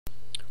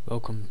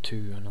Welcome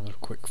to another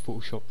quick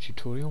Photoshop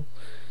tutorial.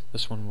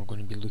 This one we're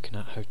going to be looking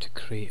at how to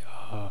create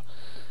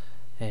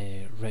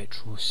a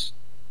retro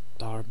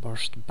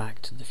starburst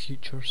back to the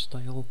future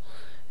style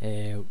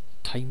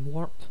time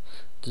warp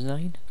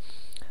design.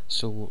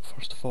 So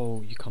first of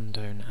all you come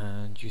down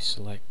and you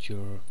select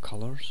your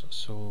colours.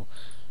 So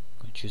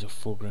I'm going to choose a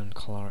foreground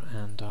colour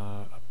and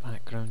a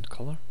background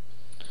colour,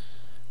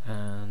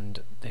 and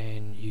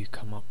then you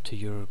come up to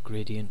your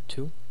gradient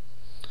tool,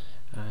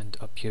 and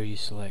up here you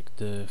select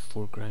the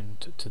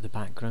foreground to the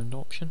background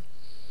option,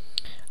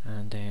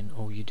 and then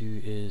all you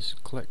do is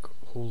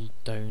hold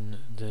down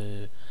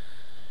the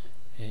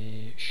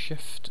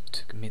shift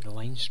to make the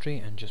line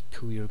straight and just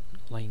pull your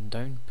line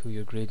down, pull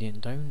your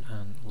gradient down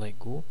and let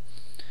go,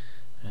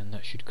 and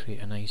that should create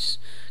a nice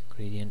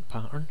gradient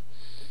pattern.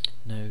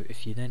 Now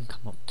if you then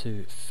come up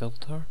to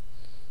filter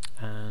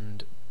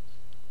and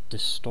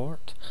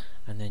distort,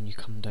 and then you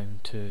come down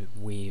to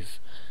wave.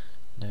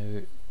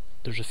 Now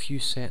there's a few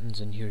settings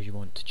in here you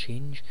want to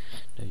change.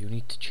 Now you'll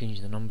need to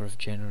change the number of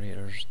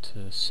generators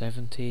to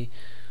 70,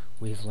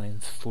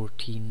 wavelength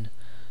 14,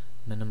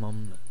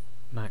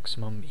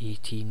 maximum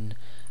 18,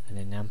 and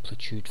then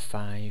amplitude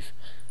 5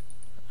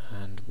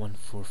 and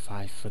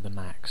 145 for the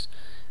max,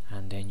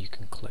 and then you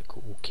can click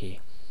OK,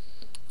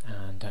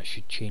 and that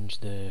should change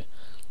the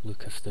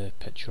look of the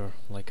picture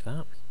like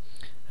that.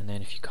 And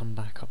then if you come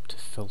back up to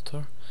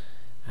filter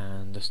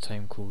and this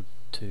time go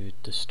to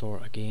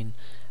distort again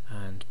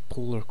and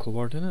polar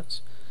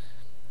coordinates,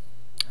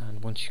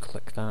 and once you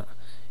click that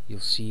you'll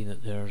see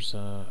that there's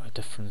a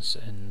difference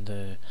in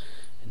the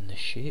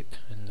shape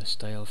and the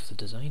style of the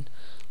design.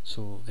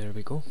 So there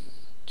we go,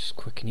 just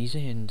quick and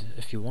easy, and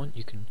if you want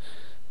you can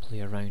play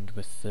around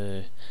with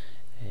the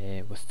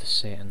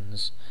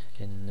settings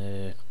in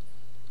the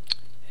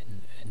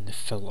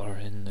filter,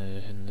 in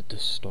the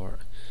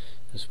distort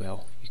as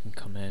well. You can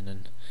come in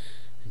and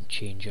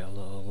change it a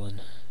little, and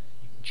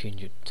you can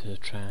change it to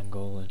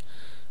triangle and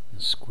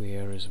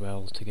square as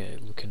well to get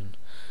it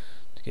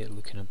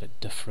looking a bit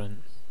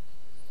different.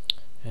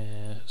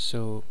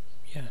 So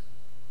yeah,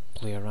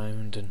 play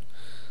around and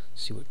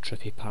see what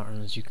trippy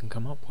patterns you can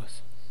come up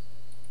with.